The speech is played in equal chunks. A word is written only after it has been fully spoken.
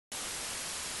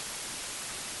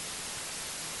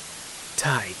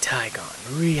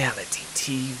Tygon Reality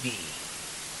TV.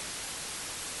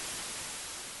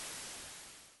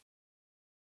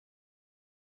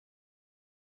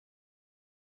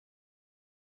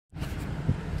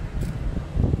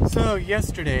 So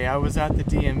yesterday I was at the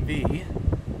DMV.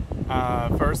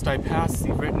 First I passed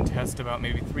the written test about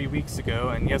maybe 3 weeks ago,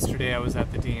 and yesterday I was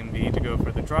at the DMV to go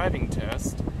for the driving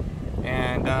test.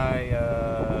 And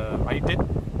I did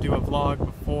do a vlog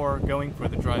before going for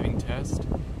the driving test,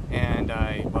 and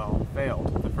I, well,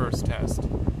 failed the first test.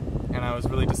 And I was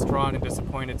really distraught and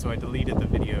disappointed, so I deleted the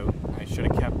video. I should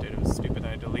have kept it. It was stupid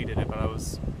that I deleted it, but I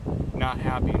was not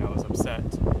happy and I was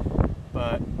upset.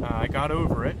 But I got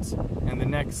over it, and the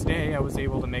next day I was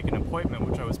able to make an appointment,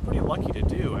 which I was pretty lucky to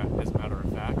do, as a matter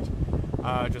of fact.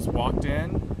 Just walked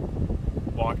in,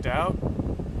 walked out,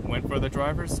 went for the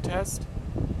driving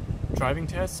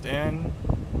test, and,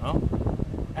 well,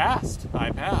 passed.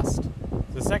 I passed.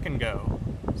 The second go.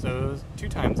 So it was 2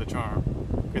 times the charm.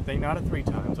 Good thing not 3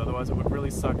 times, otherwise it would really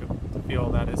suck to feel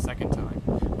that is second time.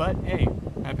 But hey,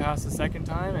 I passed the second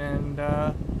time, and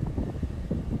now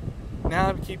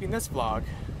I'm keeping this vlog.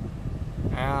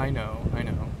 I know.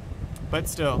 But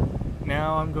still,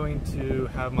 now I'm going to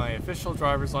have my official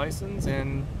driver's license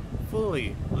and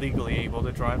fully legally able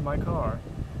to drive my car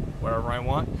wherever I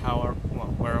want,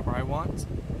 wherever I want.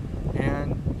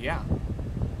 And yeah.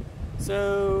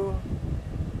 So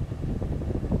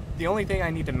the only thing I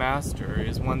need to master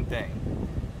is one thing.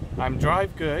 I'm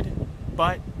drive good,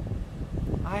 but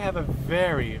I have a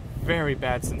very, very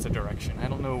bad sense of direction. I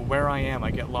don't know where I am.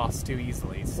 I get lost too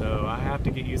easily, so I have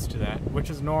to get used to that, which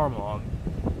is normal.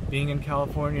 Being in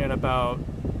California in about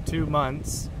 2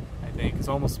 months, I think. It's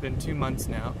almost been 2 months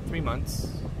now. 3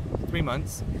 months. 3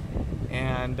 months.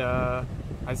 And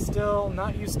I'm still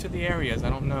not used to the areas. I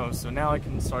don't know. So now I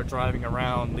can start driving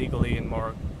around legally and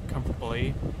more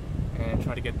comfortably and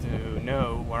try to get to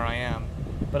know where I am.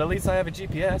 But at least I have a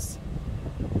GPS.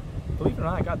 Believe it or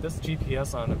not, I got this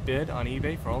GPS on a bid on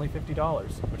eBay for only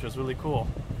 $50, which was really cool.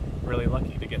 Really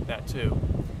lucky to get that too.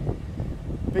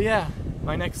 But yeah,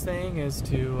 my next thing is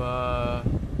to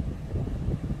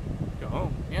go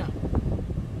home, yeah.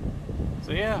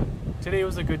 So yeah, today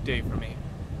was a good day for me.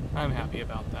 I'm happy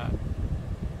about that.